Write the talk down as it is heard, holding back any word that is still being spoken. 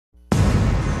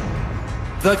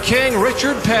The King,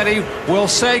 Richard Petty, will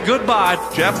say goodbye.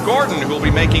 Jeff Gordon, who will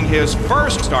be making his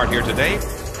first start here today.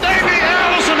 Davey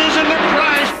Allison is in the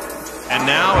crash. And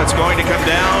now it's going to come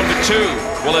down to two.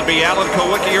 Will it be Alan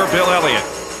Kulwicki or Bill Elliott?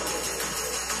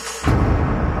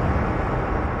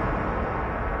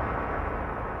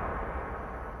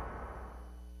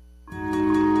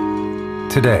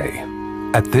 Today,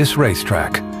 at this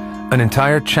racetrack, an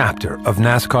entire chapter of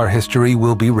NASCAR history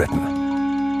will be written.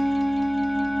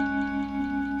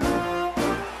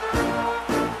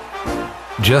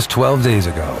 Just 12 days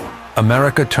ago,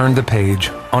 America turned the page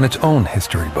on its own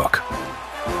history book.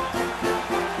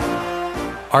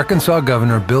 Arkansas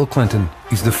Governor Bill Clinton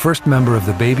is the first member of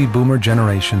the baby boomer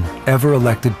generation ever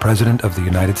elected President of the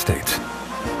United States.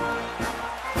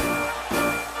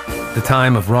 The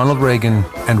time of Ronald Reagan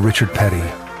and Richard Petty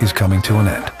is coming to an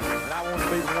end.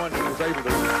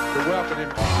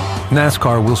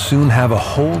 NASCAR will soon have a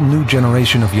whole new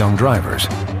generation of young drivers,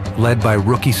 led by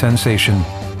rookie sensation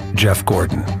Jeff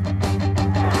Gordon.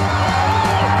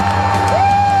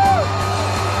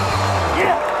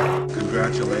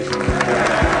 Congratulations.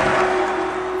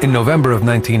 In November of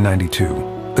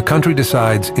 1992, the country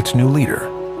decides its new leader,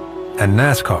 and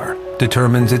NASCAR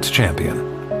determines its champion.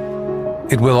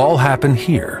 It will all happen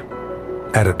here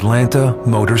at Atlanta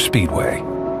Motor Speedway.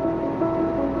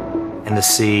 And to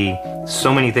see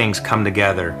so many things come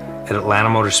together at Atlanta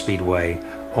Motor Speedway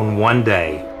on one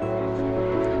day.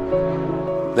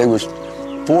 There was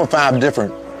 4 or 5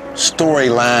 different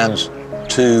storylines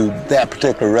to that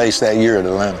particular race that year at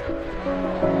Atlanta.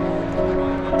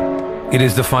 It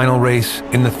is the final race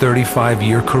in the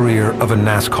 35-year career of a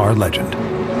NASCAR legend.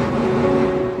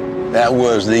 That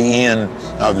was the end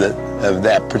of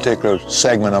that particular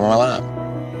segment of my life.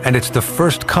 And it's the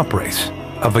first Cup race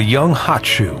of a young hot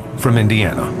shoe from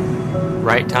Indiana.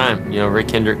 Right time,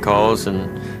 Rick Hendrick calls,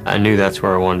 and I knew that's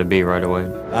where I wanted to be right away.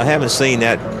 I haven't seen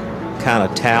that kind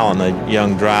of talent, a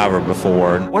young driver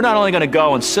before. We're not only going to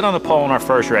go and sit on the pole in our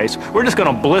first race, we're just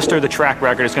going to blister the track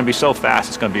record. It's going to be so fast,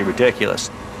 it's going to be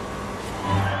ridiculous.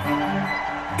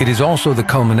 It is also the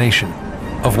culmination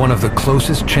of one of the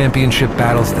closest championship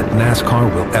battles that NASCAR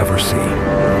will ever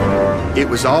see. It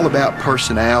was all about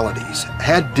personalities.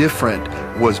 How different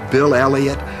was Bill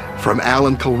Elliott from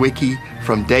Alan Kulwicki,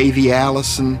 from Davey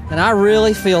Allison? And I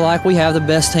really feel like we have the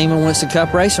best team in Winston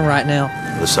Cup racing right now.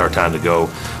 This is our time to go,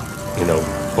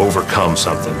 overcome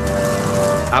something.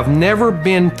 I've never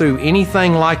been through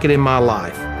anything like it in my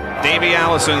life. Davey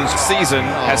Allison's season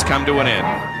has come to an end.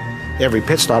 Every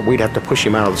pit stop, we'd have to push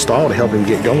him out of the stall to help him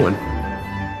get going.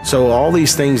 So all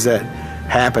these things that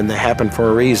happened for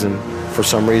a reason. For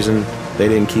some reason, they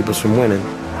didn't keep us from winning.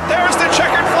 There's the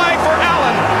checkered flag for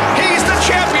Allen. He's the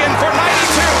champion for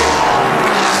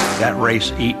 '92. That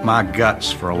race ate my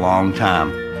guts for a long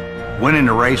time. Winning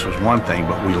the race was one thing,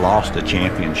 but we lost the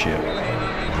championship.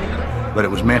 But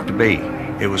it was meant to be.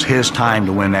 It was his time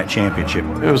to win that championship.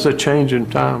 It was a change in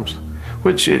times,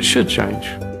 which it should change.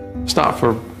 It's not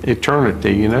for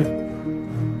eternity,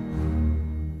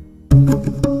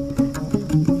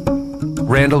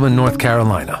 Randleman, North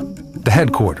Carolina, the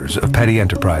headquarters of Petty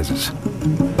Enterprises.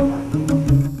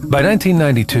 By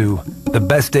 1992, the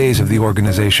best days of the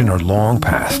organization are long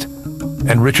past,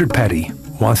 and Richard Petty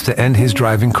wants to end his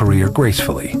driving career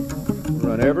gracefully.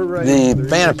 The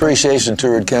fan appreciation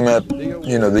tour had come up,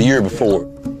 the year before.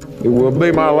 It will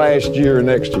be my last year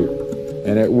next year,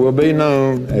 and it will be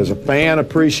known as a fan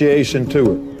appreciation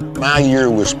tour. My year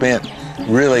was spent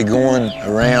really going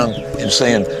around and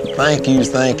saying, thank you,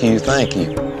 thank you, thank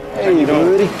you. Hey,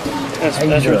 buddy.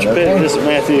 That's Richard Petty. This is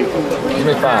Matthew. Give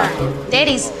me 5.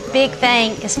 Daddy's big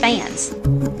thing is fans.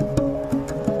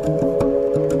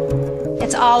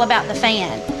 It's all about the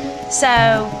fan.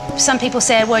 So some people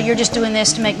said, well, you're just doing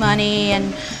this to make money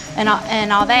and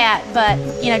all that. But,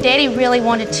 Daddy really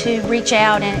wanted to reach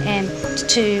out and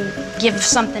to give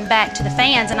something back to the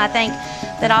fans. And I think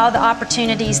that all the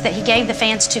opportunities that he gave the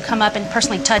fans to come up and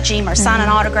personally touch him or sign an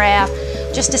autograph,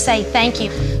 just to say thank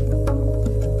you.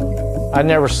 I'd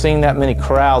never seen that many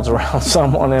crowds around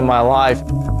someone in my life.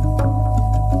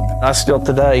 I still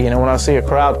today, when I see a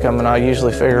crowd coming, I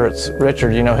usually figure it's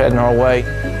Richard, heading our way.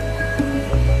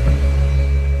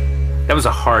 That was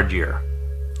a hard year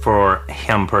for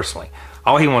him personally.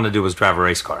 All he wanted to do was drive a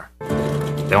race car.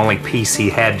 The only peace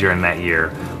he had during that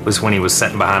year was when he was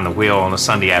sitting behind the wheel on a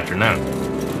Sunday afternoon.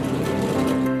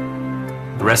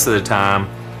 The rest of the time,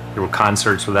 there were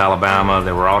concerts with Alabama,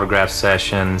 there were autograph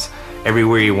sessions.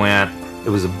 Everywhere he went, it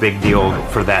was a big deal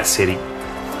for that city.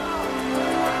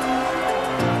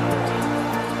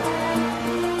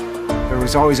 There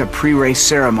was always a pre-race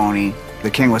ceremony. The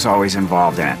King was always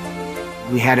involved in it.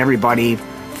 We had everybody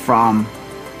from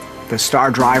the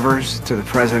star drivers to the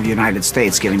President of the United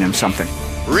States, giving them something.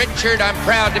 Richard, I'm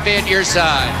proud to be at your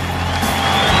side.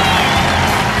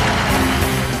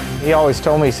 He always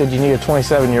told me, he said, you need a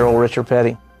 27-year-old Richard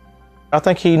Petty. I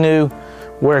think he knew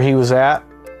where he was at.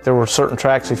 There were certain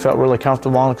tracks he felt really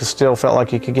comfortable on, because still felt like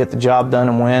he could get the job done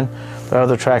and win, but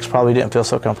other tracks probably didn't feel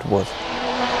so comfortable with.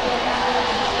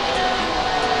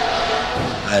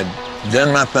 I'd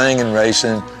done my thing in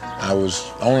racing. I was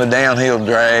on the downhill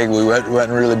drag. We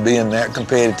wasn't really being that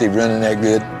competitive, running that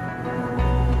good.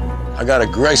 I got to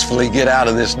gracefully get out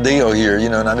of this deal here, you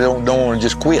know, and I don't want to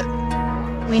just quit.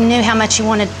 We knew how much he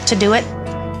wanted to do it,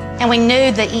 and we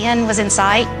knew the end was in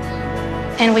sight,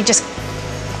 and we just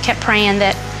kept praying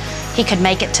that he could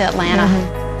make it to Atlanta.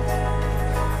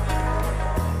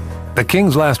 The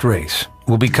King's last race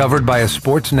will be covered by a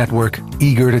sports network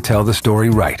eager to tell the story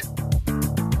right.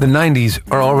 The 90s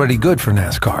are already good for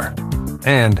NASCAR,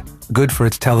 and good for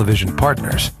its television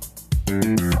partners.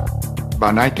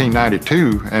 By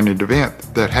 1992, an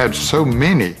event that had so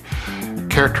many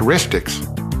characteristics,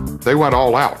 they went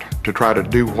all out to try to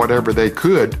do whatever they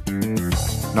could,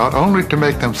 not only to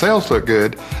make themselves look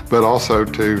good, but also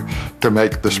to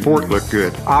make the sport look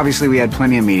good. Obviously, we had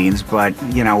plenty of meetings, but,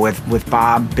 you know, with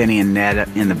Bob, Benny, and Ned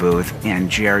in the booth, and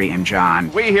Jerry and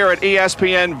John. We here at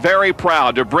ESPN very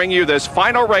proud to bring you this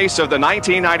final race of the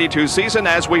 1992 season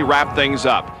as we wrap things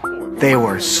up. They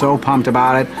were so pumped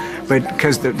about it, but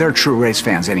because they're true race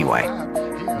fans anyway.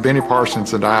 Benny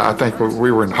Parsons and I think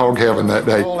we were in hog heaven that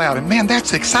day. All out, and man,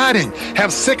 that's exciting.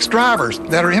 Have 6 drivers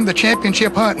that are in the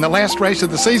championship hunt in the last race of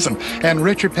the season, and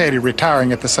Richard Petty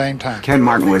retiring at the same time. Ken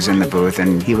Martin was in the booth,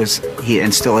 and he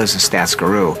and still is a stats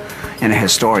guru and a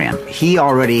historian. He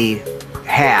already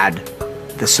had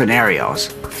the scenarios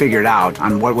figured out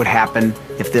on what would happen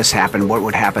if this happened, what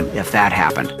would happen if that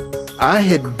happened. I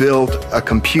had built a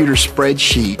computer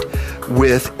spreadsheet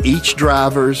with each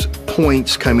driver's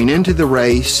points coming into the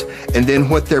race, and then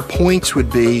what their points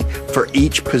would be for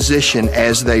each position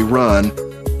as they run.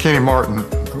 Kenny Martin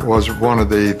was one of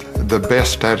the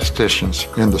best statisticians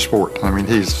in the sport. I mean,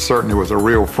 he certainly was a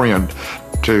real friend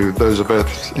to those of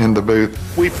us in the booth.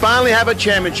 We finally have a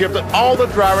championship that all the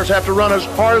drivers have to run as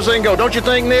hard as they can go. Don't you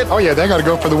think, Ned? Oh yeah, they got to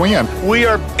go for the win. We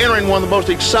are entering one of the most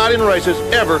exciting races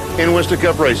ever in Winston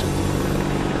Cup racing.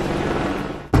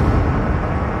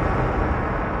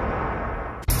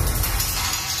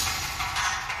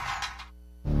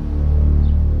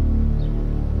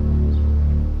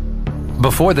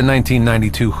 Before the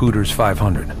 1992 Hooters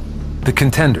 500, the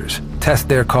contenders test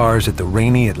their cars at the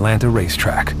rainy Atlanta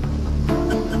racetrack.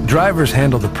 Drivers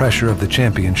handle the pressure of the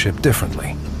championship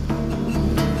differently.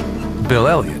 Bill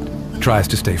Elliott tries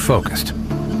to stay focused.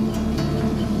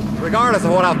 Regardless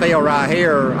of what I feel right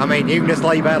here, I mean, you can just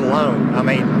leave that alone. I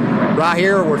mean, right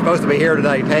here, we're supposed to be here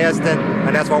today testing,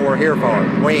 and that's what we're here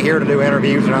for. We ain't here to do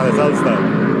interviews and all this other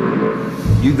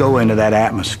stuff. You go into that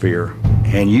atmosphere,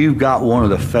 and you've got one of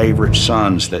the favorite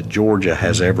sons that Georgia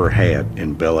has ever had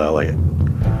in Bill Elliott.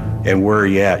 And where are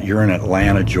you at? You're in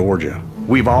Atlanta, Georgia.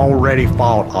 We've already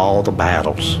fought all the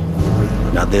battles.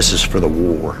 Now this is for the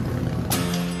war.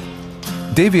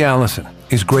 Davey Allison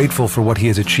is grateful for what he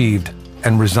has achieved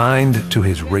and resigned to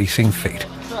his racing fate.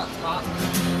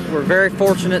 We're very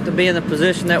fortunate to be in the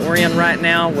position that we're in right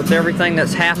now with everything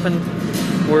that's happened.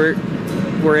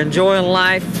 We're enjoying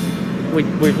life.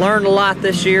 We've learned a lot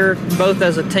this year, both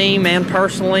as a team and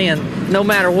personally, and no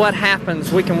matter what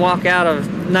happens, we can walk out of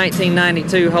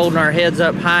 1992 holding our heads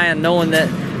up high and knowing that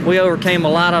we overcame a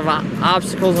lot of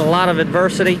obstacles and a lot of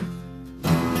adversity.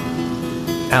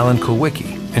 Alan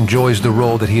Kulwicki enjoys the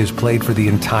role that he has played for the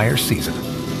entire season.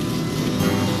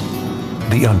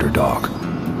 The underdog.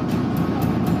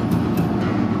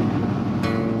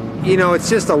 You know, it's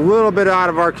just a little bit out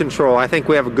of our control. I think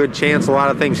we have a good chance. A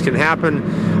lot of things can happen.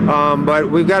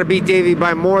 But we've got to beat Davey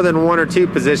by more than 1 or 2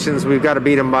 positions. We've got to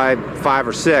beat him by 5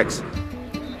 or 6.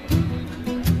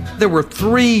 There were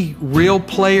 3 real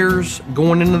players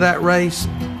going into that race.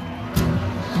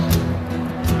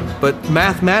 But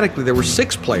mathematically, there were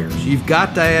 6 players. You've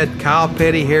got to add Kyle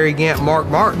Petty, Harry Gant, Mark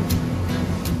Martin.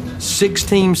 6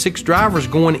 teams, 6 drivers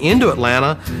going into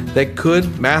Atlanta that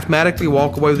could mathematically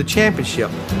walk away with the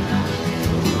championship.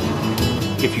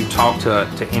 If you talk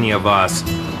to any of us,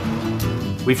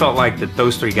 we felt like that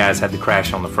those 3 guys had to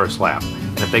crash on the first lap.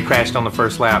 And if they crashed on the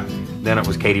first lap, then it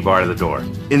was Katie Bar to the door.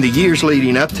 In the years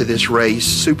leading up to this race,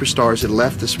 superstars had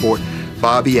left the sport.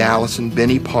 Bobby Allison,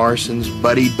 Benny Parsons,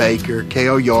 Buddy Baker,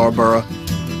 Cale Yarborough,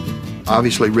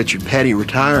 obviously Richard Petty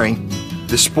retiring.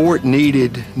 The sport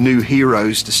needed new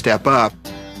heroes to step up.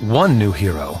 One new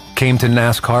hero came to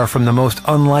NASCAR from the most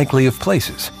unlikely of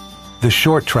places, the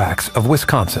short tracks of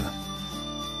Wisconsin.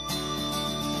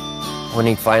 When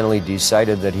he finally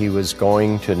decided that he was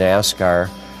going to NASCAR,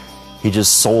 he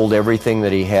just sold everything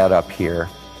that he had up here,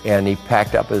 and he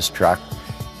packed up his truck,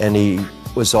 and he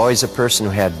was always a person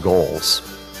who had goals.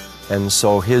 And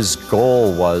so his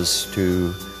goal was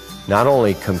to not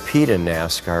only compete in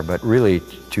NASCAR, but really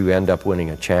to end up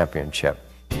winning a championship.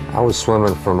 I was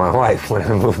swimming for my life when I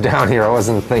moved down here. I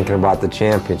wasn't thinking about the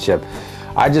championship.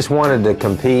 I just wanted to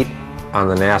compete on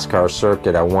the NASCAR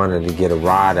circuit. I wanted to get a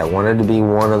ride. I wanted to be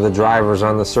one of the drivers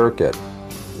on the circuit.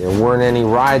 There weren't any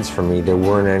rides for me. There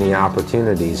weren't any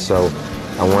opportunities. So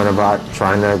I went about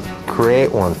trying to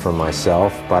create one for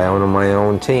myself by owning my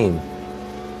own team.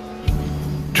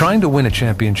 Trying to win a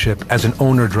championship as an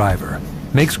owner-driver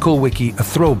makes Kulwicki a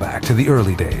throwback to the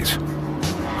early days.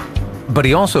 But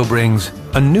he also brings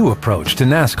a new approach to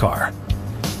NASCAR.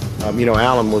 You know,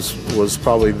 Alan was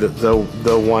probably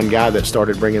the one guy that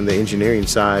started bringing the engineering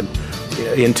side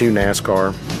into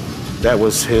NASCAR. That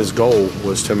was his goal,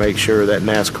 was to make sure that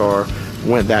NASCAR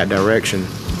went that direction.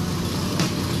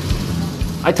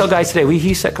 I tell guys today,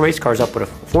 he set race cars up with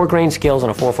 4 grain scales on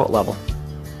a 4-foot level.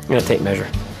 I'm gonna tape measure.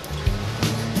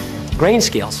 Grain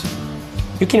scales.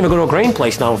 You can't even go to a grain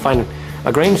place now and find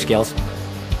a grain scales.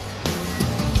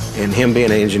 And him being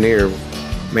an engineer,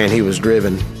 man, he was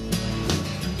driven.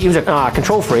 He was a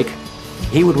control freak.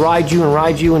 He would ride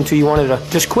you until you wanted to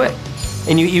just quit.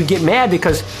 And you get mad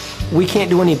because we can't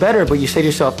do any better, but you say to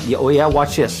yourself, oh yeah,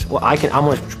 watch this. Well, I'm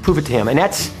gonna prove it to him. And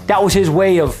that was his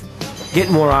way of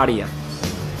getting more out of you.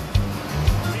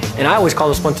 And I always call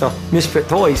us a bunch of misfit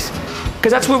toys,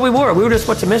 because that's what we were. We were just a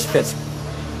bunch of misfits.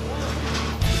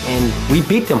 And we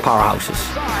beat them powerhouses.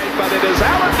 But it is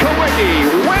Alan Kulwicki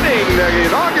winning the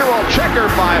inaugural Checker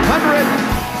 500.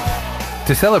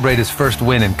 To celebrate his first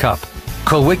win in Cup,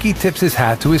 Kulwicki tips his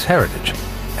hat to his heritage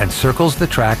and circles the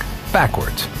track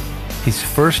backwards. His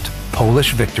first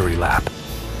Polish victory lap.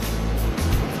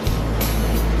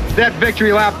 That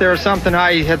victory lap there is something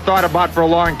I had thought about for a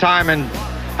long time, and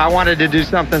I wanted to do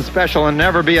something special and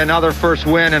never be another first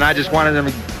win, and I just wanted them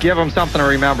to give them something to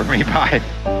remember me by.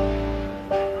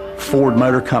 Ford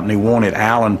Motor Company wanted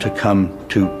Alan to come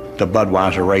to the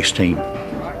Budweiser race team.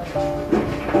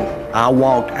 I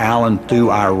walked Alan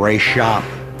through our race shop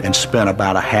and spent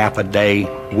about a half a day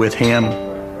with him.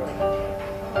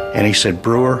 And he said,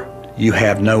 Brewer, you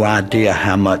have no idea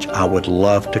how much I would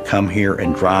love to come here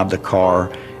and drive the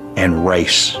car and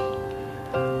race.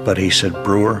 But he said,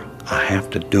 Brewer, I have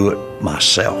to do it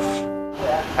myself.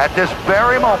 At this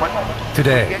very moment.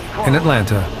 Today, in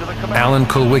Atlanta, Alan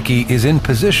Kulwicki is in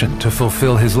position to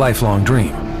fulfill his lifelong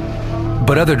dream.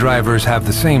 But other drivers have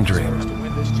the same dream,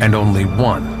 and only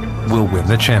one will win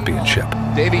the championship.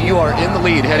 Davey, you are in the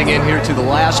lead heading in here to the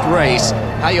last race.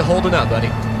 How you holding up, buddy?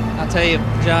 I'll tell you,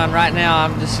 John, right now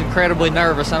I'm just incredibly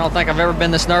nervous. I don't think I've ever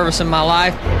been this nervous in my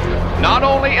life. Not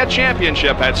only a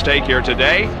championship at stake here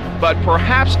today, but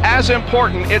perhaps as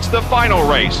important, it's the final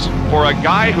race for a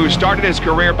guy who started his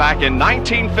career back in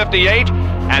 1958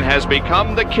 and has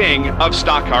become the king of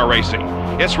stock car racing.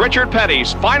 It's Richard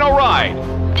Petty's final ride.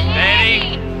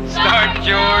 Petty, start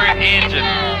your engine.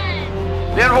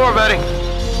 10-4, buddy.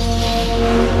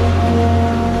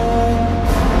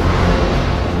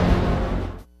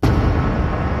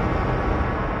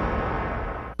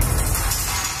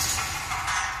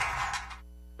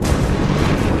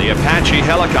 The Apache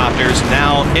helicopters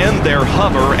now end their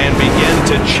hover and begin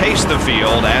to chase the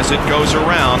field as it goes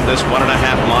around this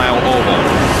 1.5-mile oval.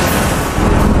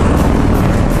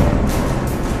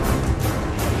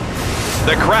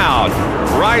 The crowd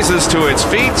rises to its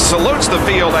feet, salutes the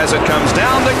field as it comes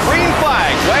down. The green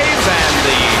flag waves and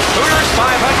the Hooters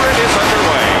 500 is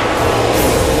underway.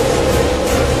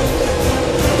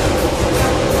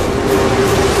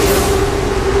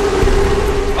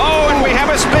 Oh, and we have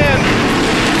a spin.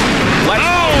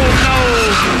 Oh, no.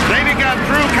 Davey got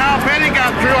through. Kyle Petty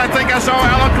got through. I think I saw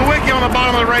Alan Kulwicki on the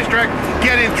bottom of the racetrack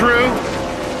getting through.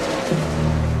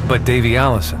 But Davey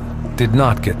Allison did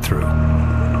not get through.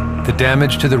 The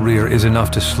damage to the rear is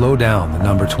enough to slow down the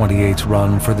number 28's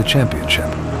run for the championship.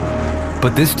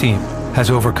 But this team has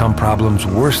overcome problems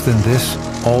worse than this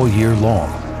all year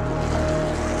long.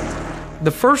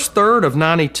 The first third of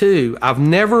 '92, I've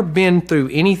never been through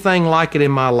anything like it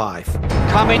in my life.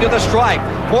 Coming to the stripe.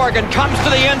 Morgan comes to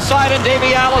the inside, and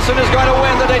Davey Allison is going to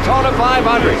win the Daytona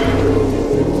 500.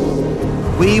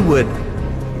 We would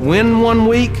win one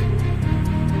week,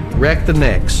 wreck the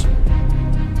next.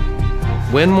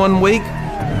 Win one week,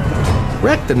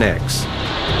 wreck the next.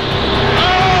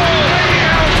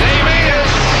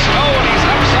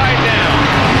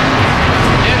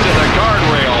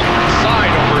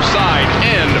 Side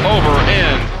over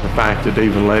end. The fact that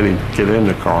even let him get in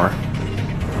the car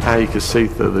how you could see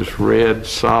through this red,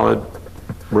 solid,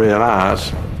 red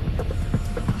eyes.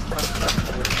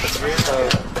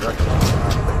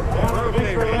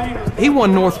 He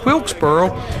won North Wilkesboro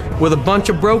with a bunch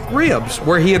of broke ribs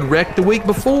where he had wrecked the week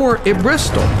before at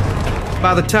Bristol.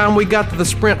 By the time we got to the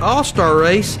Sprint All-Star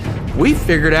race, we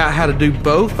figured out how to do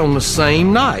both on the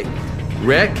same night,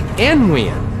 wreck and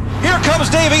win. Here comes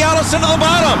Davey Allison to the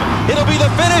bottom. It'll be the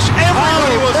finish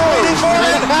everybody was waiting for.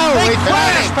 They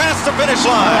crash past the finish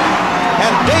line.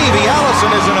 And Davey Allison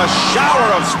is in a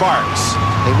shower of sparks.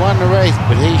 He won the race,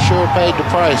 but he sure paid the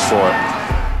price for it.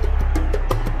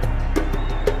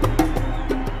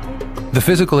 The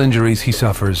physical injuries he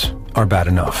suffers are bad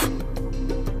enough.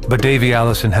 But Davey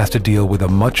Allison has to deal with a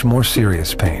much more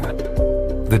serious pain,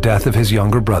 the death of his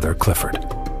younger brother, Clifford.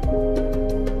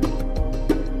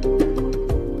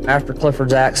 After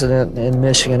Clifford's accident in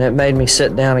Michigan, it made me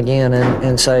sit down again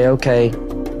and say, okay,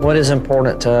 what is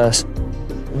important to us?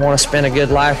 I want to spend a good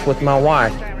life with my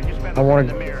wife. I want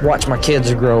to watch my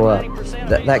kids grow up.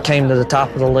 That came to the top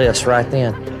of the list right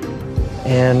then.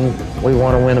 And we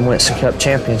want to win the Winston Cup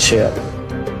Championship.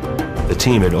 The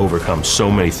team had overcome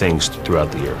so many things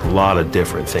throughout the year. A lot of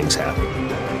different things happened.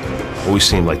 It always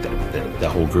seemed like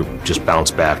that whole group just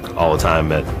bounced back all the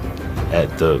time at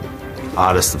the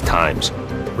oddest of times.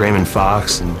 Raymond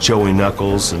Fox and Joey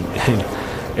Knuckles and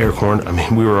Eric Horn.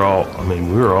 We were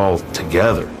all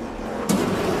together.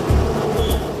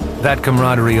 That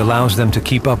camaraderie allows them to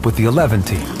keep up with the 11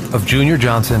 team of Junior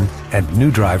Johnson and new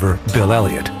driver Bill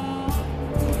Elliott.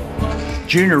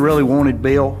 Junior really wanted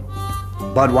Bill.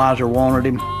 Budweiser wanted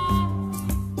him.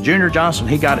 Junior Johnson,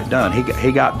 he got it done.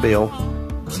 He got Bill.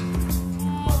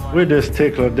 We're just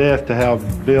tickled to death to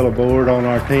have Bill aboard on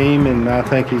our team, and I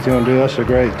think he's going to do us a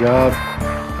great job.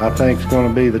 I think it's going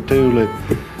to be the tool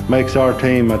that makes our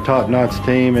team a top-notch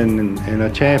team and a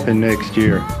champion next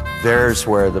year. There's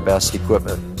where the best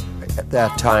equipment at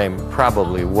that time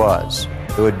probably was.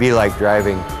 It would be like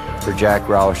driving for Jack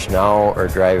Roush now or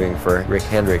driving for Rick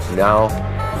Hendrick now.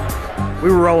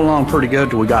 We were rolling along pretty good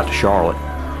till we got to Charlotte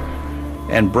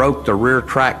and broke the rear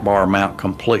track bar mount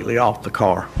completely off the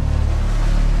car.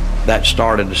 That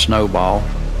started to snowball.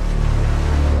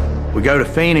 We go to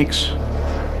Phoenix,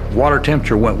 water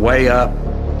temperature went way up,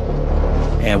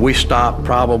 and we stopped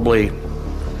probably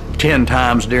 10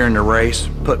 times during the race,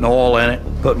 putting oil in it,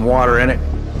 putting water in it.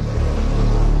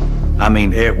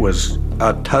 It was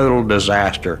a total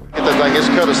disaster. I guess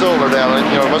cut a cylinder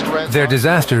down. Their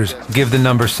disasters give the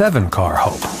number 7 car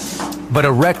hope. But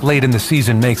a wreck late in the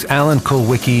season makes Alan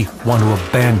Kulwicki want to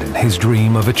abandon his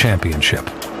dream of a championship.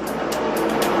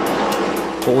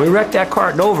 When we wrecked that car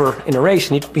at Dover in a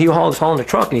race, and he was hauling the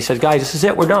truck, and he said, guys, this is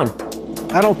it, we're done.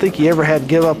 I don't think he ever had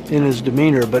give up in his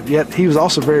demeanor, but yet he was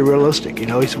also very realistic. He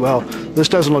said, well, this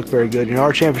doesn't look very good.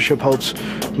 our championship hopes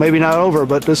maybe not over,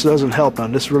 but this doesn't help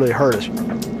none. This really hurt us.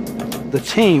 The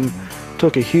team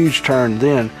took a huge turn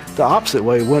then. The opposite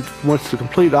way, went the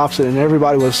complete opposite, and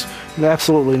everybody was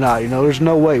absolutely not. There's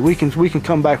no way. We can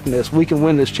come back from this. We can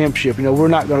win this championship. We're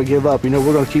not going to give up. We're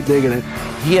going to keep digging it.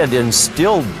 He had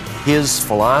instilled his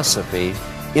philosophy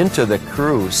into the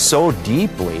crew so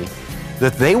deeply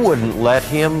that they wouldn't let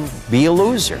him be a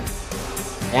loser.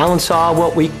 Alan saw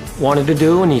what we wanted to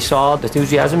do, and he saw the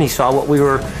enthusiasm, he saw what we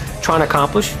were trying to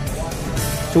accomplish.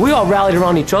 So we all rallied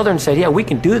around each other and said, yeah, we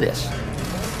can do this.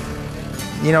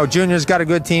 Junior's got a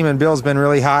good team, and Bill's been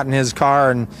really hot in his car,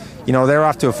 and, they're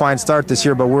off to a fine start this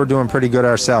year, but we're doing pretty good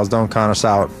ourselves. Don't count us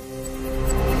out.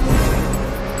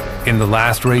 In the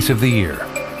last race of the year,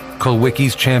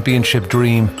 Kulwicki's championship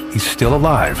dream is still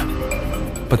alive,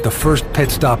 but the first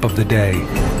pit stop of the day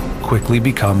quickly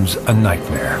becomes a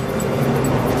nightmare.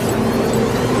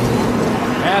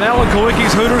 And Alan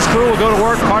Kulwicki's Hooters crew will go to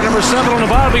work. Car number 7 on the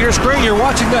bottom of your screen. You're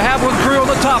watching the Haviland crew on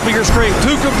the top of your screen.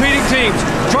 2 competing teams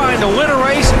trying to win a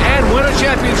race and win a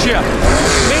championship.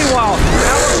 Meanwhile,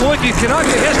 Alan Kulwicki cannot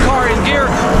get his car in gear.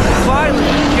 Clyde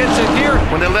gets in gear.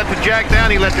 When they let the jack down,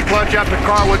 he let the clutch up. The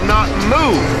car would not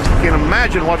move. You can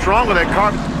imagine what's wrong with that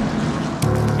car.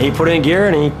 He put it in gear,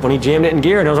 and when he jammed it in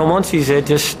gear, and it was on once, he said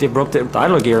it broke the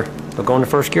idler gear. But going to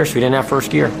first gear, so he didn't have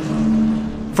first gear.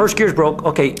 First gear's broke,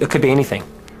 okay, it could be anything.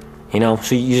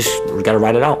 So you just got to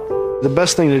ride it out. The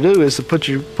best thing to do is to put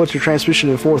your transmission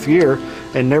in 4th gear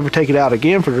and never take it out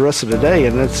again for the rest of the day.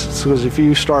 And that's because if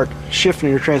you start shifting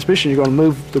your transmission, you're going to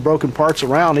move the broken parts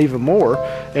around even more,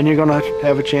 and you're going to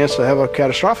have a chance to have a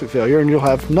catastrophic failure, and you'll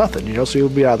have nothing, so you'll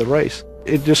be out of the race.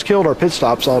 It just killed our pit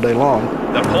stops all day long.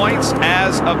 The points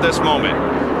as of this moment.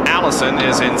 Allison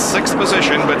is in 6th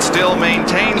position, but still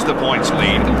maintains the points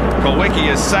lead.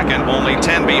 Kulwicki is 2nd, only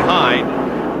 10 behind.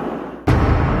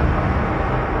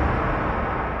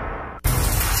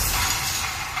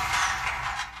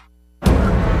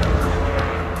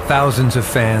 Thousands of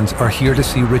fans are here to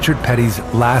see Richard Petty's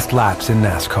last laps in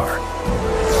NASCAR.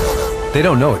 They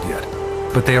don't know it yet,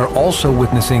 but they are also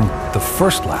witnessing the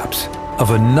first laps of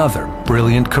another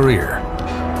brilliant career.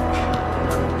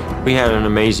 We had an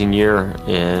amazing year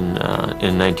in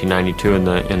 1992 in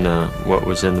the what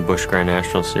was in the Busch Grand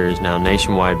National Series, now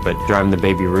Nationwide, but driving the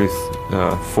Baby Ruth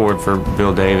Ford for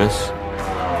Bill Davis.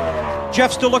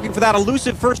 Jeff still looking for that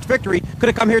elusive first victory. Could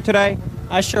it come here today?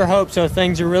 I sure hope so.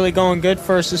 Things are really going good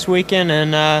for us this weekend,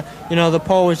 and you know, the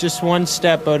pole was just one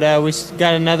step, but we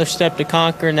got another step to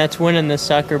conquer, and that's winning this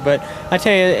sucker. But I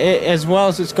tell you, as well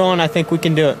as it's going, I think we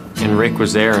can do it. And Rick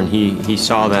was there, and he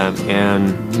saw that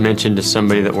and mentioned to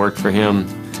somebody that worked for him,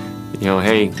 you know,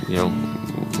 hey, you know,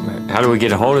 how do we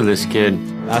get a hold of this kid?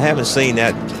 I haven't seen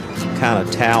that kind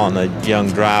of talent a young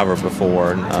driver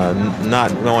before,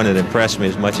 not knowing it impressed me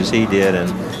as much as he did, and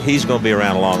he's going to be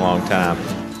around a long, long time.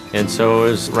 And so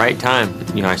it was right time.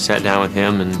 You know, I sat down with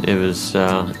him, and it was,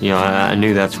 you know, I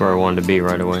knew that's where I wanted to be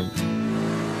right away.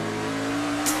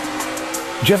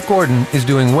 Jeff Gordon is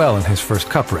doing well in his first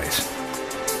Cup race,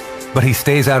 but he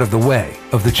stays out of the way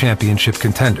of the championship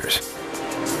contenders.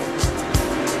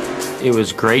 It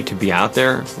was great to be out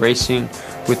there racing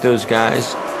with those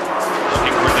guys.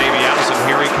 Looking for Davey Allison.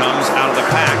 Here he comes out of the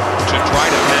pack to try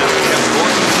to pass Jeff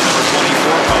Gordon, number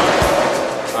 24 car.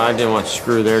 I didn't want to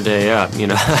screw their day up, you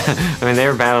know. I mean, they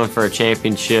were battling for a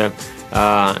championship,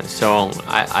 so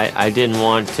I didn't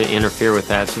want to interfere with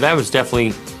that. So that was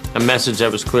definitely a message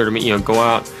that was clear to me. You know, go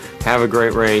out, have a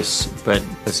great race, but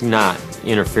let's not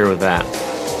interfere with that.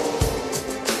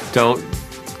 Don't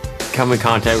come in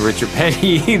contact with Richard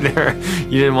Petty either.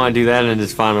 You didn't want to do that in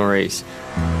his final race.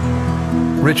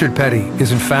 Richard Petty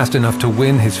isn't fast enough to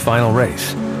win his final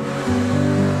race.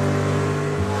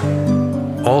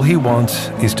 All he wants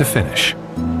is to finish.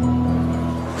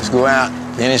 Let's go out,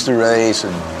 finish the race,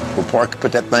 and we'll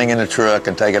put that thing in the truck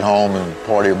and take it home, and the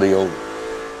party will be over.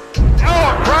 Oh,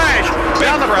 a crash!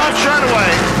 Down the front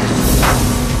straightaway.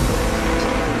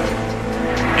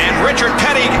 And Richard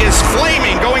Petty is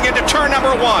flaming going into turn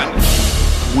number 1.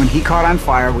 When he caught on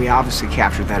fire, we obviously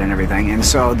captured that and everything, and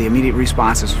so the immediate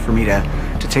response is for me to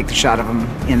take the shot of him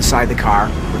inside the car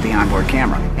with the onboard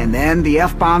camera. And then the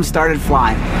F-bomb started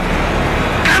flying.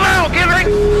 Come on, get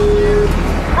ready!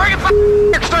 Bring it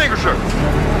the extinguisher!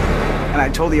 And I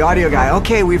told the audio guy,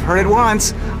 okay, we've heard it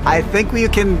once. I think we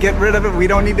can get rid of it. We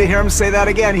don't need to hear him say that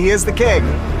again. He is the king.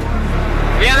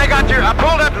 Yeah, they got you. I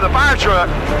pulled up to the fire truck.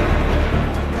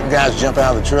 Guys jump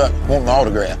out of the truck, want an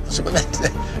autograph. I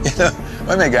said, you know,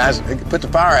 wait a minute, guys, put the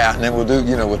fire out, and then we'll do,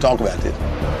 you know, we'll talk about this.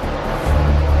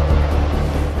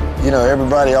 You know,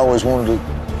 everybody always wanted to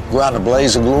go out in a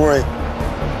blaze of glory.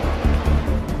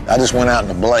 I just went out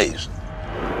in a blaze.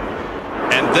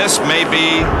 And this may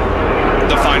be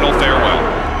the final farewell.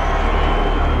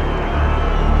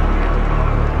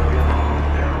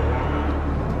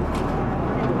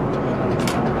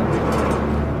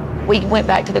 We went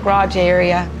back to the garage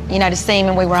area, you know, to see him,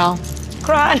 and we were all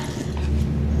crying.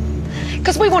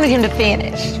 Because we wanted him to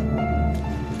finish.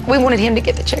 We wanted him to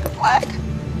get the checker flag.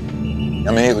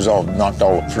 I mean, it was all knocked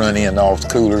all front end off,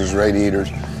 coolers,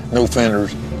 radiators, no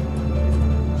fenders.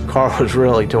 Car was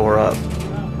really tore up.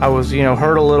 I was, you know,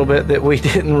 hurt a little bit that we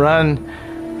didn't run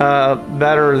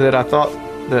better, that I thought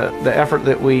the effort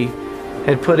that we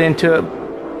had put into it,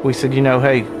 we said, you know,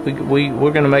 hey,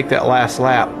 we're going to make that last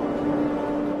lap.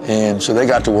 And so they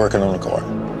got to working on the car.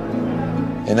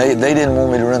 And they didn't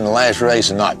want me to run the last race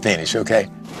and not finish, okay?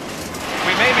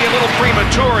 We may be a little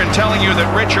premature in telling you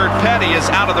that Richard Petty is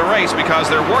out of the race because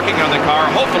they're working on the car.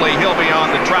 Hopefully he'll be on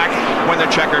the track when the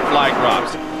checkered flag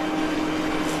drops.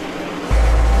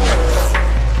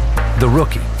 The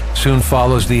rookie soon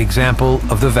follows the example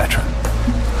of the veteran.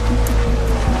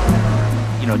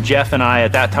 You know, Jeff and I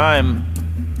at that time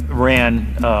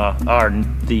ran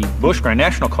the Busch Grand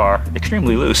National car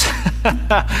extremely loose.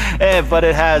 But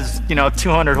it has, you know,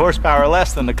 200 horsepower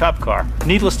less than the Cup car.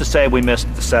 Needless to say, we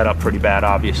missed the setup pretty bad,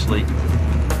 obviously.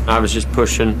 I was just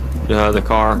pushing the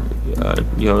car,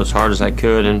 you know, as hard as I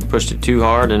could, and pushed it too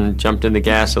hard and jumped in the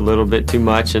gas a little bit too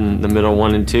much in the middle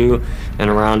 1 and 2, and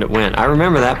around it went. I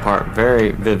remember that part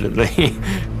very vividly.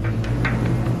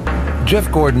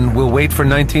 Jeff Gordon will wait for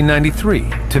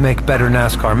 1993 to make better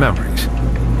NASCAR memories.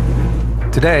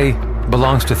 Today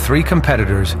belongs to 3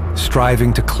 competitors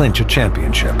striving to clinch a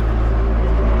championship.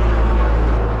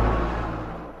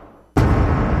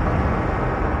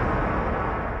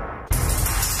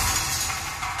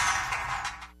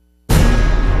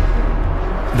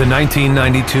 The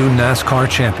 1992 NASCAR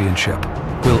Championship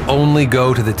will only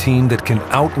go to the team that can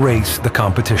outrace the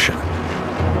competition.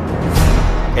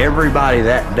 Everybody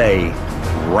that day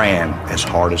ran as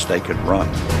hard as they could run.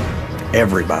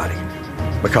 Everybody.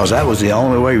 Because that was the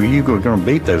only way you were going to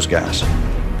beat those guys.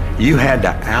 You had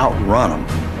to outrun them.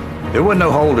 There wasn't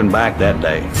no holding back that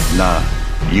day. Nah,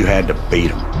 you had to beat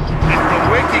them. And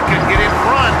Wiki could get in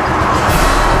front,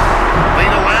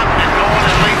 lead a lap, and go on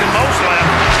and lead the most lap.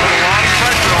 Put a lot of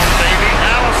pressure on Davey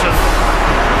Allison.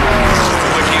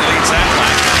 Wiki leads that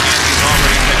lap, and he's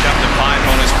already picked up the 5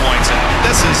 bonus points. And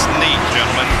this is neat,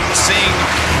 gentlemen, seeing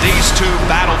these two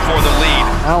battle for the lead.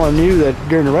 Alan knew that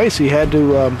during the race he had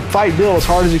to fight Bill as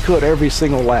hard as he could every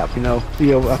single lap.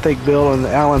 I think Bill and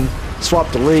Alan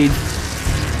swapped the lead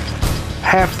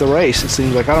half the race, it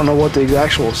seems like. I don't know what the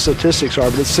actual statistics are,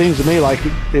 but it seems to me like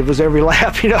it was every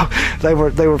lap, they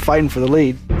were fighting for the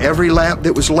lead. Every lap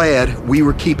that was led, we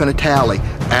were keeping a tally.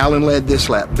 Alan led this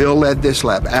lap, Bill led this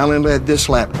lap, Alan led this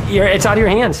lap. It's out of your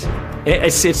hands.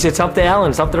 It's up to Alan,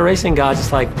 it's up to the racing gods.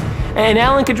 It's like, and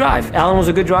Alan could drive. Alan was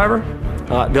a good driver.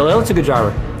 Bill Elliott's a good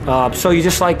driver. So you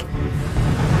just like,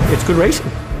 it's good racing.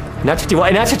 And that's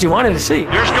what you wanted to see.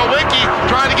 Here's Gowicki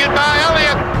trying to get by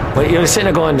Elliott. But you're sitting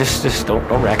there going, just don't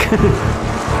wreck.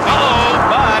 Uh-oh,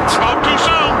 but spoke too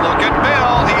soon. Look at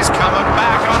Bill. He's coming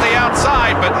back on the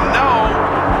outside, but no.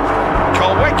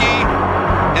 Kulwicki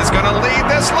is going to lead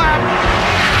this lap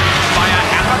by a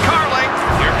half a car length.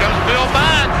 Here comes Bill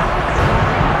back.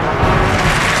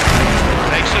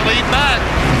 Takes the lead back.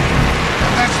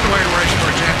 That's the way to race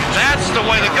for a championship. That's the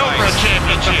way to go for a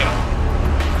championship.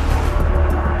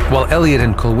 While Elliott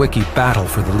and Kulwicki battle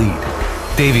for the lead,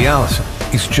 Davey Allison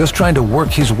is just trying to work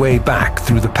his way back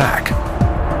through the pack.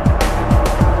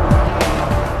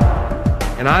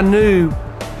 And I knew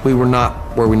we were not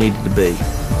where we needed to be.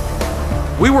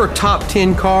 We were a top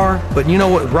 10 car, but you know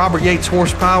what, Robert Yates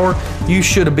horsepower, you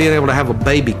should have been able to have a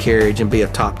baby carriage and be a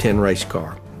top 10 race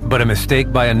car. But a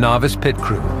mistake by a novice pit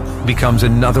crew becomes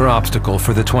another obstacle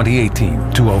for the 28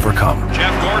 team to overcome.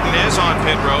 Jeff Gordon is on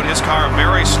pit road. His car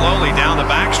very slowly down the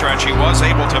backstretch. He was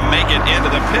able to make it into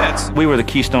the pits. We were the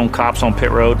Keystone Cops on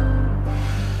pit road.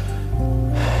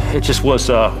 It just was,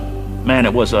 man,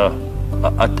 it was a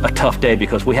tough day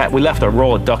because we left a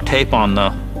roll of duct tape on the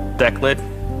deck lid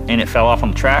and it fell off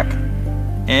on the track.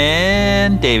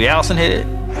 And Davey Allison hit it.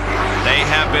 They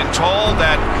have been told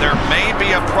that there may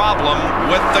be a problem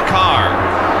with the car.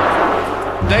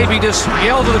 Davey just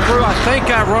yelled to the crew, I think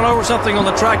I run over something on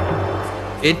the track.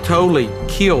 It totally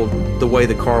killed the way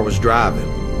the car was driving.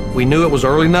 We knew it was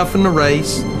early enough in the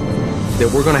race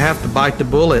that we're going to have to bite the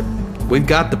bullet. We've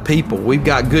got the people. We've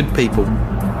got good people.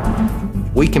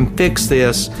 We can fix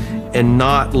this and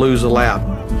not lose a lap.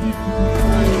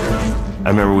 I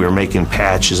remember we were making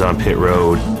patches on pit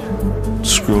road,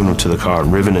 screwing them to the car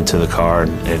and riveting to the car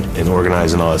and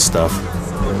organizing all that stuff.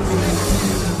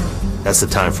 That's the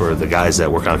time for the guys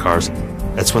that work on cars.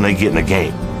 That's when they get in the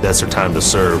game. That's their time to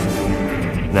serve.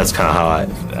 And that's kind of how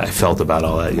I felt about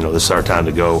all that. This is our time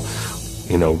to go,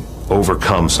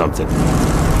 overcome something.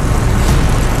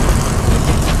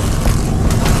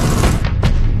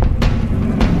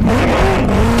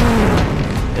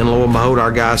 And lo and behold,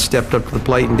 our guys stepped up to the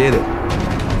plate and did it.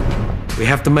 We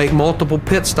have to make multiple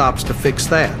pit stops to fix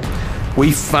that.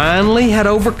 We finally had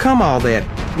overcome all that.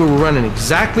 We were running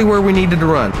exactly where we needed to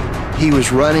run. He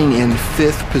was running in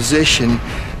 5th position.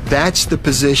 That's the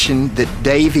position that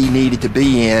Davey needed to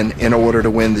be in order to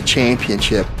win the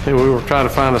championship. And we were trying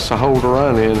to find us a hole to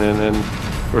run in, and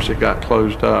of course it got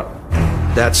closed up.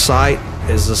 That site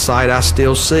is the site I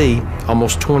still see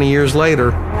almost 20 years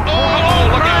later. Oh,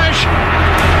 look crash!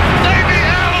 Davey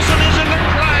Allison is in the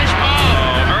crash.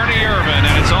 Oh, Ernie Irvin,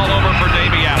 and it's all over for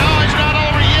Davey Allison. No, it's not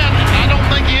over yet. I don't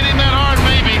think he hit him that hard,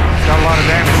 maybe. Got a lot of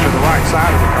damage to the right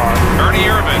side of the car. Ernie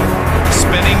Irvin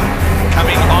spinning,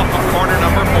 coming off of corner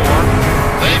number 4.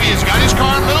 Davey has got his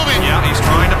car moving. Yeah, he's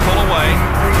trying to pull away.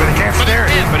 But he can't steer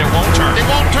it. But it won't turn. It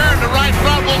won't turn. The right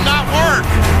front will not work.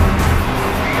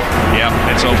 Yep,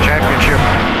 it's over. Championship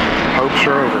hopes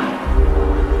are over.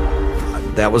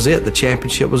 That was it. The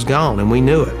championship was gone, and we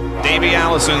knew it. Davey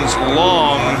Allison's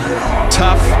long,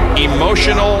 tough,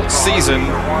 emotional season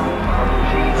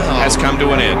has come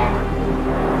to an end.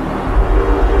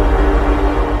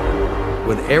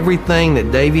 With everything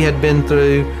that Davey had been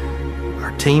through,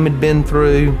 our team had been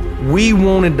through, we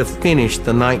wanted to finish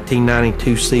the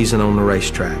 1992 season on the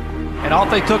racetrack. And off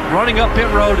they took running up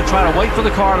pit road to try to wait for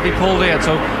the car to be pulled in.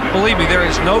 So believe me, there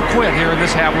is no quit here in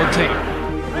this Havoline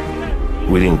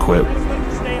team. We didn't quit.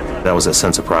 That was a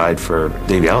sense of pride for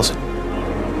Davey Allison.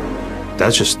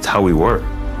 That's just how we were.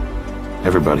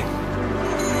 Everybody.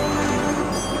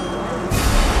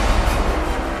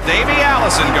 Davey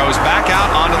Allison goes back out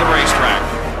onto the racetrack.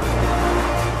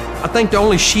 I think the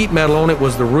only sheet metal on it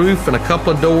was the roof and a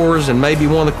couple of doors and maybe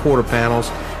one of the quarter panels.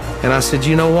 And I said,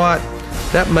 you know what?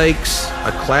 That makes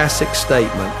a classic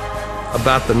statement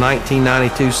about the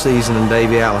 1992 season in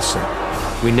Davey Allison.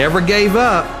 We never gave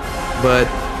up, but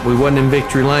we wasn't in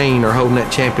victory lane or holding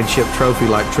that championship trophy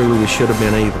like truly we should have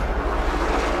been either.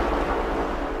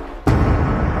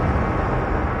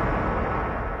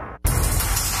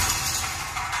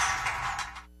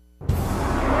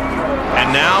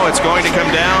 And now it's going to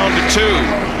come down to two.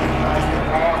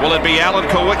 Will it be Alan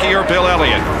Kulwicki or Bill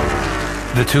Elliott?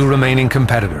 The two remaining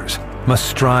competitors must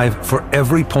strive for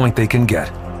every point they can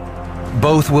get.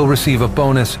 Both will receive a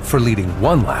bonus for leading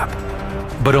one lap,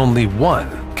 but only one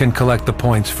can collect the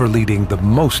points for leading the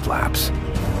most laps.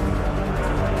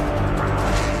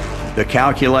 The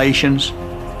calculations,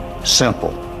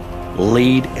 simple.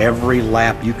 Lead every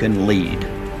lap you can lead.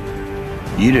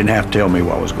 You didn't have to tell me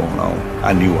what was going on.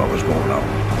 I knew what was going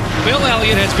on. Bill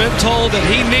Elliott has been told that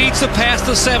he needs to pass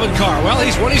the 7 car. Well,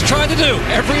 he's what he's trying to do.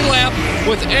 Every lap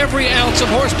with every ounce of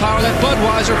horsepower that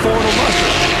Budweiser Ford will muster.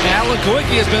 Now, Alan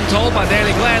Kulwicki has been told by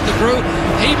Danny Glad and the crew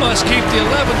he must keep the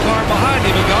 11 car behind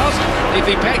him because if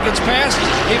he gets past,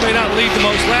 he may not lead the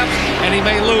most laps and he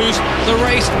may lose the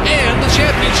race and the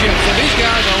championship. So these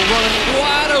guys are running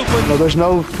wide open. No, there's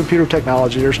no computer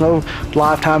technology. There's no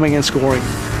live timing and scoring.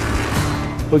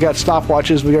 We got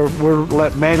stopwatches.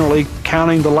 We're manually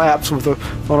counting the laps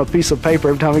on a piece of paper.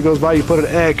 Every time he goes by, you put an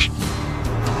X.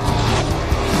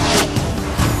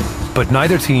 But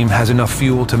neither team has enough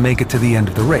fuel to make it to the end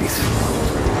of the race.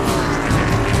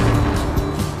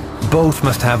 Both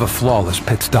must have a flawless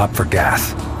pit stop for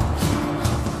gas.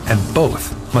 And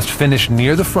both must finish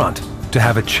near the front to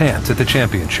have a chance at the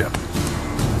championship.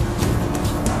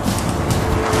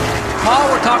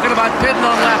 Paul, we're talking about pitting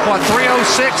on lap, what,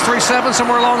 306, 37,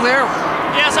 somewhere along there?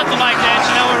 Yeah, something like that.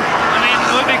 You know,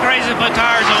 it would be crazy to put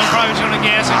tires on. Probably just going to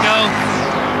gas and go.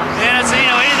 And it's,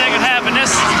 anything could happen.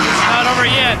 This is not over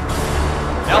yet.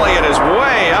 Elliott is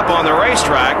way up on the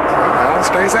racetrack. Alan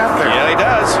stays out there. Yeah, he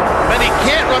does. But he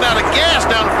can't run out of gas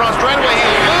down the front straightaway.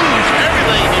 He'll lose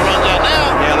everything if he runs out now.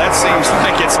 Yeah, that seems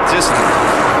like it's just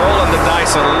rolling the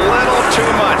dice a little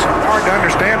too much. Hard to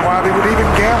understand why they would even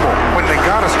gamble. When they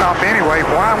got to stop anyway,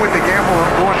 why would they gamble on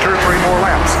going 2 or 3 more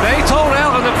laps? They told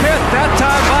Alan to pit that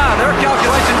time by. Their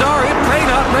calculations are it may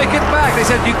not make it back. They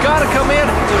said, you got to come in.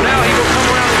 So now he will come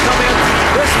around and come in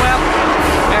this lap.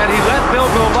 And he let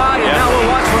Bill go by. And now we'll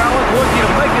watch for Alan Kulwicki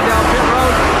to make it down pit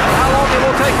road. And how long it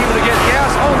will take him to get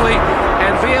gas only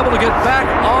and be able to get back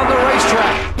on the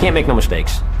racetrack. Can't make no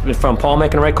mistakes. From Paul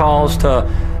making the right calls to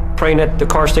praying that the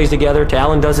car stays together to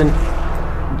Alan doesn't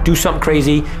do something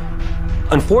crazy.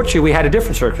 Unfortunately, we had a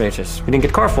different circumstances. We didn't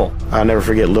get car full. I'll never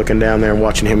forget looking down there and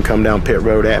watching him come down pit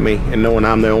road at me and knowing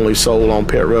I'm the only soul on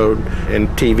pit road and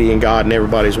TV and God and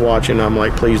everybody's watching. I'm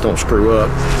like, please don't screw up.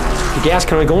 The gas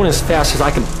can only go in as fast as I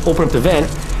can open up the vent.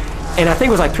 And I think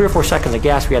it was like 3 or 4 seconds of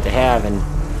gas we had to have, and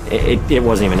it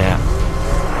wasn't even that.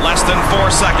 Less than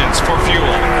 4 seconds for fuel.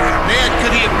 Ned,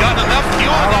 could he have gotten enough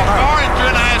fuel in that car in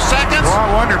 2.5 seconds? Well,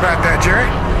 I wonder about that,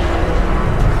 Jerry.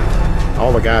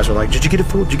 All the guys were like, did you get it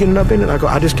full? Did you get enough in it? I go,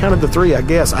 I just counted the 3, I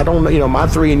guess. I don't know, my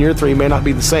 3 and your 3 may not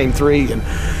be the same 3. And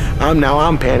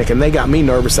I'm panicking. They got me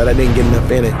nervous that I didn't get enough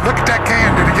in it. Look at that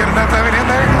can. Did he get enough of it in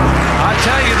there? I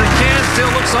tell you, the can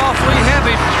still looks awfully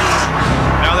heavy.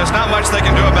 Now, there's not much they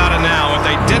can do about it now. If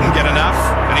they didn't get enough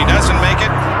and he doesn't make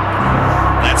it,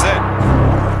 that's it.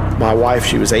 My wife,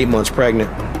 she was 8 months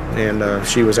pregnant, and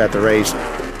she was at the race.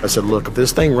 I said, look, if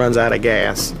this thing runs out of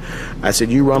gas, I said,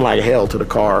 you run like hell to the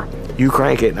car. You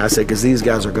crank it. And I said, because these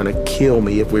guys are going to kill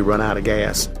me if we run out of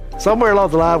gas. Somewhere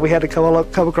along the line, we had to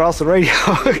come across the radio.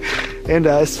 And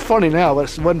it's funny now,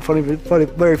 but it wasn't funny,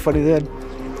 very funny then.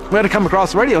 We had to come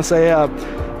across the radio and say,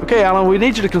 okay, Alan, we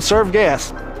need you to conserve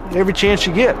gas every chance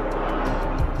you get.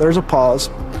 There's a pause.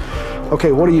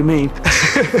 Okay, what do you mean?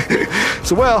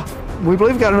 So, well, we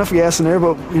believe we got enough gas in there,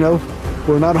 but,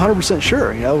 we're not 100%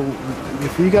 sure.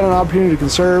 If you got an opportunity to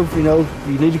conserve,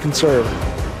 you need to conserve.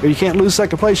 Or you can't lose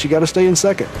second place, you got to stay in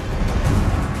second.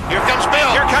 Here comes Bill.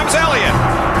 Here comes Elliott.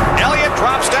 Elliott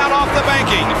drops down off the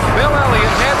banking. Bill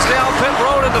Elliott heads down pit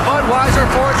road in the Budweiser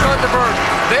Ford Thunderbird.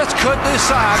 This could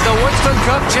decide the Winston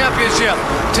Cup Championship.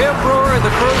 Tim Brewer and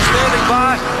the crew standing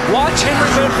by. Watch Henry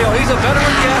Benfield. He's a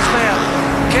veteran gas man.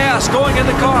 Gas going in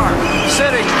the car.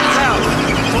 Sitting out.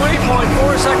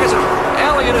 3.4 seconds.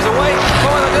 Elliott is away.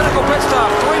 Going identical pit stop.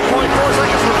 3.4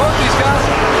 seconds for both these guys.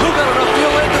 Who got enough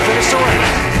fuel in to finish the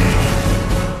race?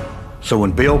 So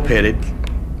when Bill pitted,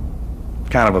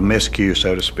 kind of a miscue,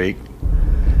 so to speak,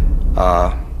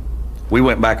 we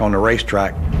went back on the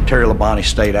racetrack. Terry Labonte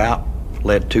stayed out,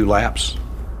 led 2 laps.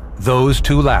 Those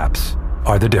 2 laps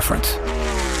are the difference.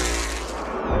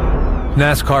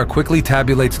 NASCAR quickly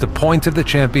tabulates the points of the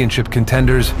championship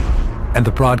contenders, and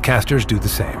the broadcasters do the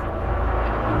same.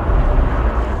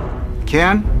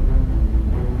 Ken,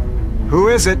 who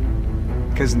is it?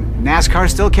 Because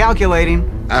NASCAR's still calculating.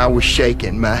 I was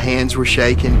shaking, my hands were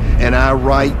shaking, and I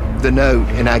write the note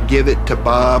and I give it to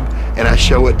Bob and I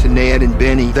show it to Ned and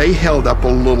Benny. They held up a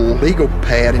little legal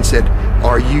pad and said,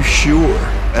 "Are you sure?"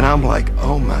 And I'm like,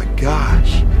 oh my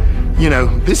gosh, you know,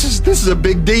 this is a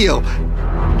big deal.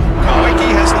 Kowicki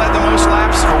has led the most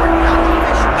laps.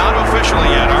 Not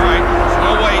officially yet, all right.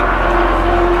 We'll wait.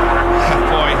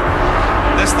 Boy,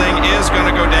 this thing is going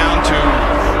to go down to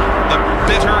the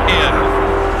bitter end.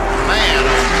 Man,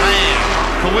 oh man.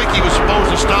 Kowicki was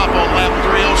supposed to stop on lap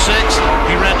 306.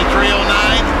 He ran to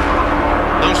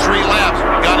 309. Those 3 laps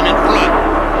got him in front.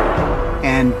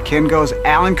 And Ken goes,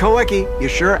 Alan Kowicki, you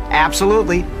sure?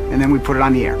 Absolutely. And then we put it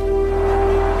on the air.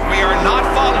 We are not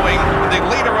following the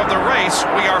leader of the race.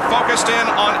 We are focused in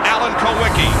on Alan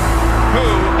Kowicki, who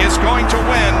is going to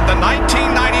win the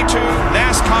 1992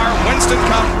 NASCAR Winston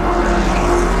Cup.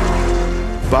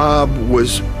 Bob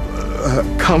was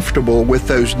comfortable with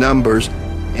those numbers,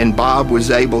 and Bob was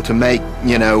able to make,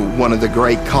 you know, one of the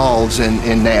great calls in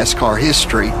NASCAR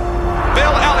history.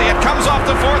 Bill Elliott comes off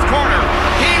the 4th corner.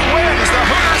 He wins the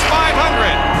Hooters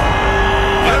 500.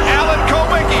 But Alan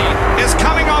Kowicki is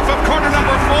coming off of corner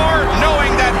number 4,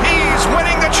 knowing that he's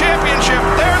winning the championship.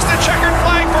 There's the checkered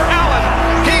flag for Alan.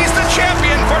 He's the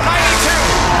champion for 92.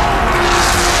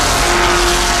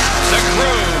 The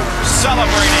crew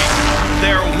celebrating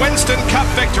their Winston Cup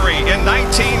victory in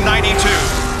 1992.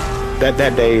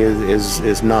 That day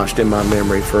is notched in my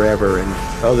memory forever, and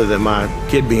other than my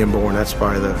kid being born, that's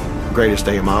probably the greatest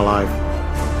day of my life.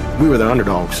 We were the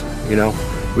underdogs, you know,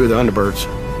 we were the underbirds,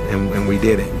 and we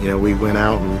did it. You know, we went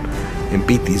out and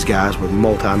beat these guys with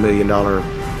multi-million-dollar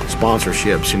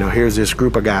sponsorships. You know, here's this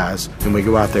group of guys, and we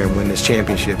go out there and win this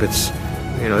championship. It's,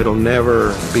 you know, it'll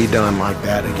never be done like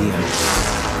that again.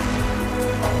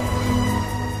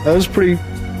 That was pretty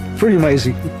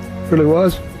amazing. It really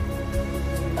was.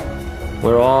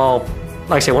 We're all,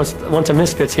 like I say, once a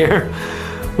misfits here,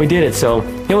 we did it, so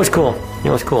it was cool.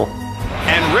 It was cool.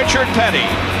 And Richard Petty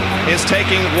is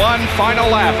taking one final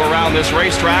lap around this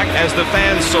racetrack as the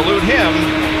fans salute him,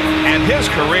 and his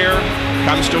career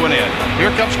comes to an end.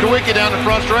 Here comes Kowicki down the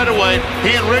front straightaway.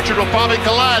 He and Richard will probably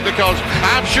collide because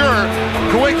I'm sure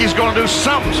Kowicki's going to do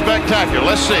something spectacular.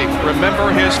 Let's see.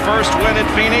 Remember his first win at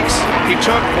Phoenix? He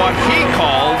took what he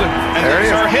called, and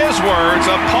these are his words,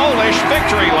 a Polish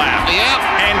victory lap. Yep.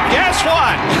 And guess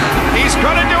what? He's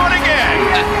going to do it again.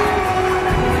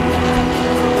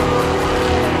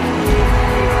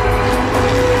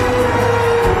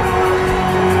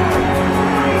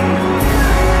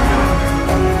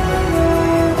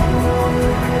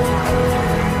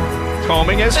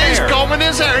 Combing his hair. He's combing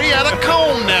his hair. He had a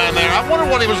comb down there. I wonder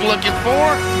what he was looking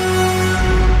for.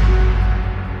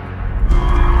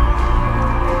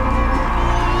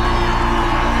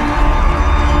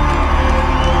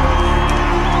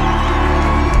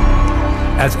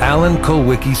 As Alan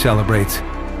Kowicki celebrates,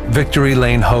 Victory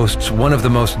Lane hosts one of the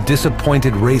most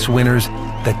disappointed race winners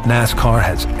that NASCAR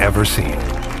has ever seen.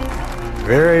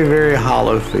 Very, very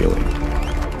hollow feeling.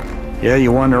 Yeah,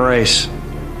 you won the race,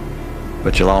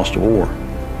 but you lost the war.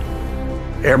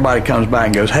 Everybody comes back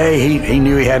and goes, hey, he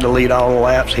knew he had to lead all the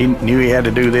laps. He knew he had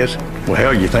to do this. Well,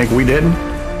 hell, you think we didn't?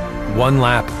 One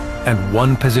lap and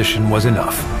one position was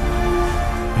enough.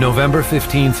 November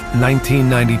 15th,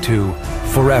 1992,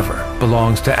 forever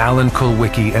belongs to Alan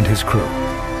Kowicki and his crew,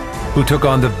 who took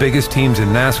on the biggest teams in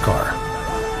NASCAR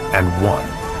and won.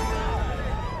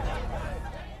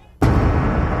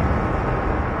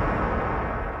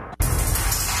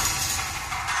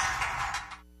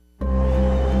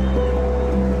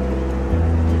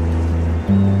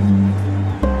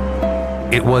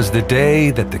 It was the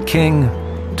day that the king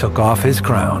took off his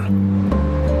crown.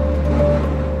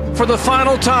 For the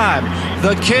final time,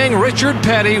 the king, Richard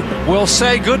Petty, will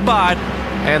say goodbye,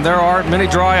 and there aren't many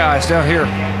dry eyes down here.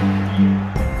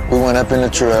 We went up in the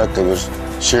truck. There was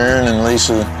Sharon and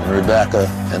Lisa and Rebecca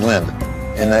and Linda,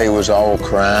 and they was all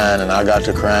crying, and I got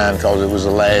to crying because it was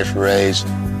the last race.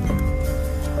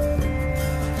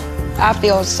 I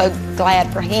feel so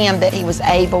glad for him that he was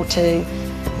able to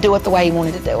do it the way he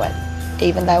wanted to do it.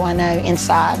 Even though I know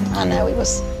inside, I know he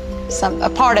was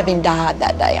a part of him died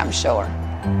that day, I'm sure.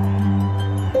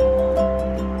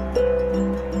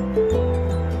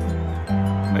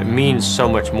 means so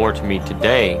much more to me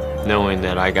today, knowing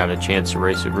that I got a chance to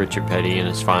race with Richard Petty in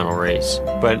his final race.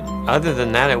 But other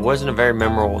than that, it wasn't a very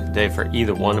memorable day for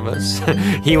either one of us.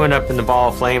 He went up in the ball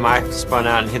of flame, I spun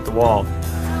out and hit the wall.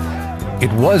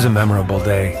 It was a memorable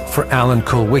day for Alan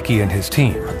Kulwicki and his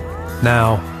team.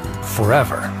 Now,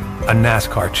 forever, a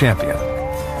NASCAR champion.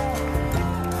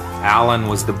 Alan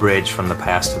was the bridge from the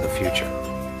past to the future.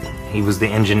 He was the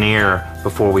engineer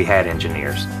before we had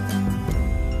engineers.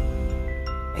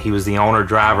 He was the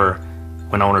owner-driver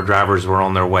when owner-drivers were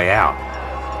on their way out.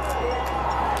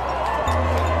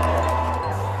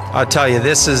 I'll tell you,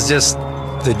 this is just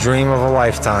the dream of a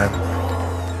lifetime.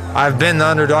 I've been the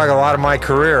underdog a lot of my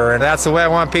career, and that's the way I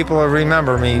want people to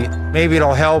remember me. Maybe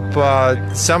it'll help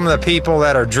some of the people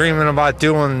that are dreaming about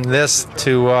doing this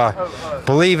to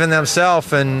believe in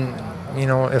themselves, and, you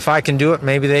know, if I can do it,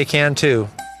 maybe they can too.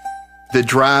 The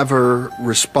driver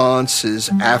responses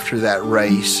after that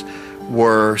race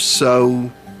were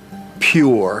so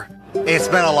pure. It's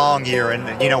been a long year,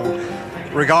 and, you know,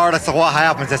 regardless of what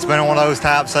happens, it's been one of those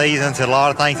type seasons, and a lot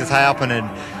of things has happened, and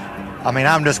I mean,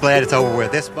 I'm just glad it's over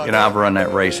with. You know, I've run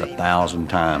that race 1,000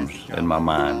 times in my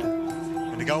mind.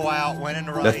 And to go out winning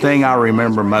the race. The thing I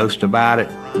remember most about it,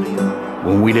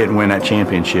 when we didn't win that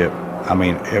championship, I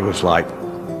mean, it was like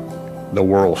the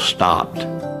world stopped.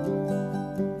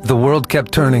 The world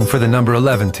kept turning for the number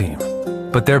 11 team,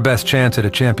 but their best chance at a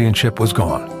championship was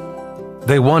gone.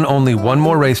 They won only one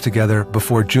more race together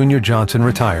before Junior Johnson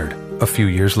retired a few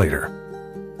years later.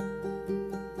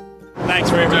 Thanks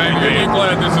for everything. You're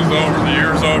glad this is over, the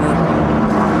year's over?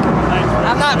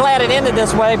 I'm not glad it ended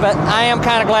this way, but I am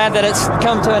kind of glad that it's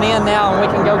come to an end now and we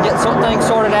can go get some things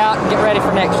sorted out and get ready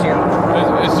for next year.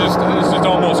 It's just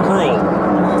almost cruel.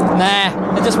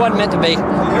 Nah, it just wasn't meant to be.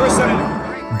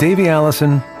 Davey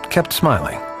Allison kept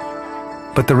smiling,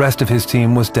 but the rest of his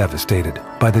team was devastated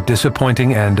by the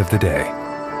disappointing end of the day.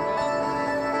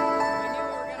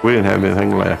 We didn't have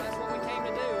anything left.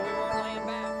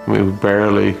 We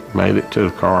barely made it to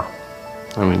the car.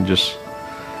 I mean, just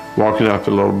walking up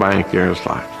the little bank there, it's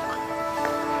like,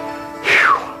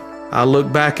 whew. I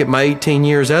look back at my 18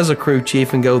 years as a crew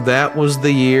chief and go, that was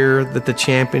the year that the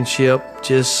championship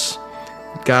just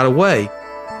got away.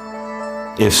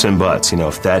 Ifs and buts, you know,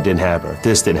 if that didn't happen, or if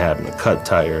this didn't happen, a cut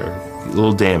tire, a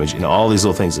little damage, you know, all these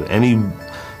little things.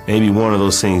 Maybe one of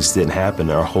those things didn't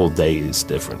happen, our whole day is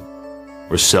different.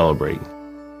 We're celebrating.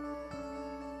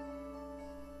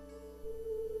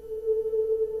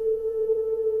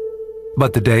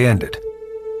 But the day ended.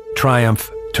 Triumph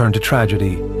turned to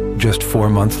tragedy just 4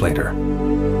 months later.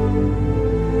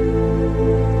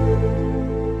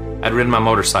 I'd ridden my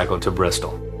motorcycle to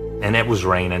Bristol, and it was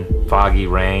raining, foggy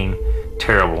rain,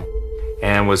 terrible,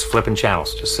 and was flipping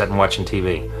channels, just sitting watching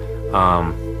TV.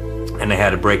 And they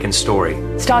had a breaking story.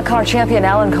 Stock car champion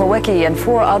Alan Kulwicki and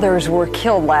 4 others were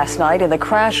killed last night in the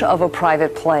crash of a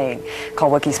private plane.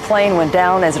 Kulwicki's plane went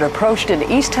down as it approached an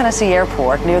East Tennessee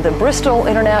airport near the Bristol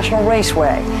International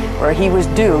Raceway, where he was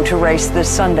due to race this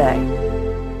Sunday.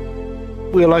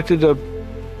 We elected to,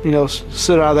 you know,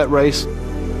 sit out of that race.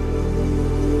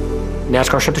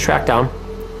 NASCAR shut the track down,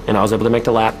 and I was able to make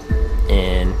the lap,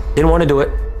 and didn't want to do it,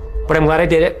 but I'm glad I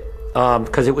did it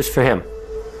because it was for him.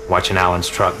 Watching Alan's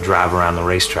truck drive around the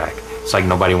racetrack, it's like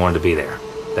nobody wanted to be there.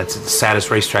 That's the saddest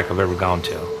racetrack I've ever gone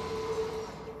to.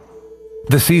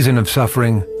 The season of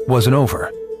suffering wasn't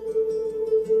over.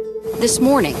 This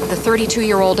morning, the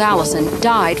 32-year-old Allison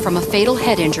died from a fatal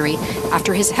head injury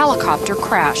after his helicopter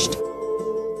crashed.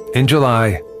 In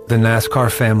July, the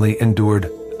NASCAR family endured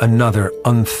another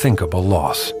unthinkable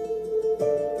loss.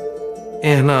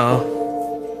 And,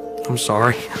 I'm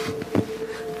sorry.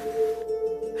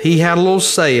 He had a little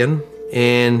saying,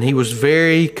 and he was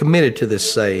very committed to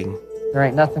this saying. There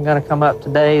ain't nothing going to come up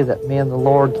today that me and the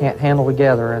Lord can't handle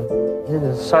together, and it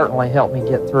has certainly helped me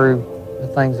get through the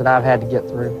things that I've had to get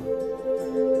through.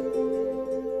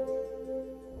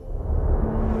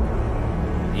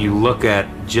 You look at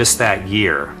just that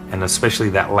year, and especially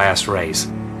that last race.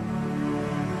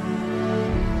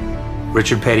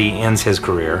 Richard Petty ends his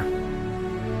career.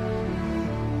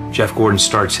 Jeff Gordon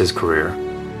starts his career.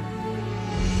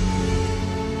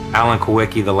 Alan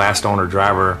Kulwicki, the last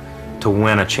owner-driver to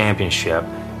win a championship,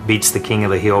 beats the king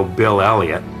of the hill, Bill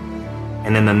Elliott.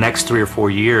 And in the next 3 or 4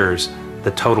 years,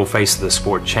 the total face of the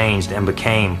sport changed and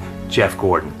became Jeff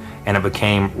Gordon, and it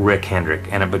became Rick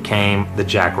Hendrick, and it became the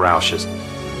Jack Roush's.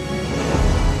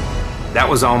 That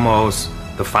was almost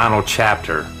the final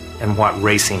chapter in what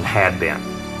racing had been.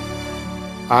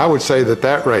 I would say that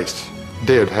that race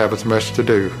did have as much to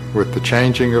do with the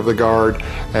changing of the guard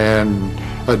and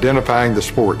identifying the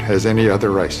sport as any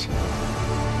other race.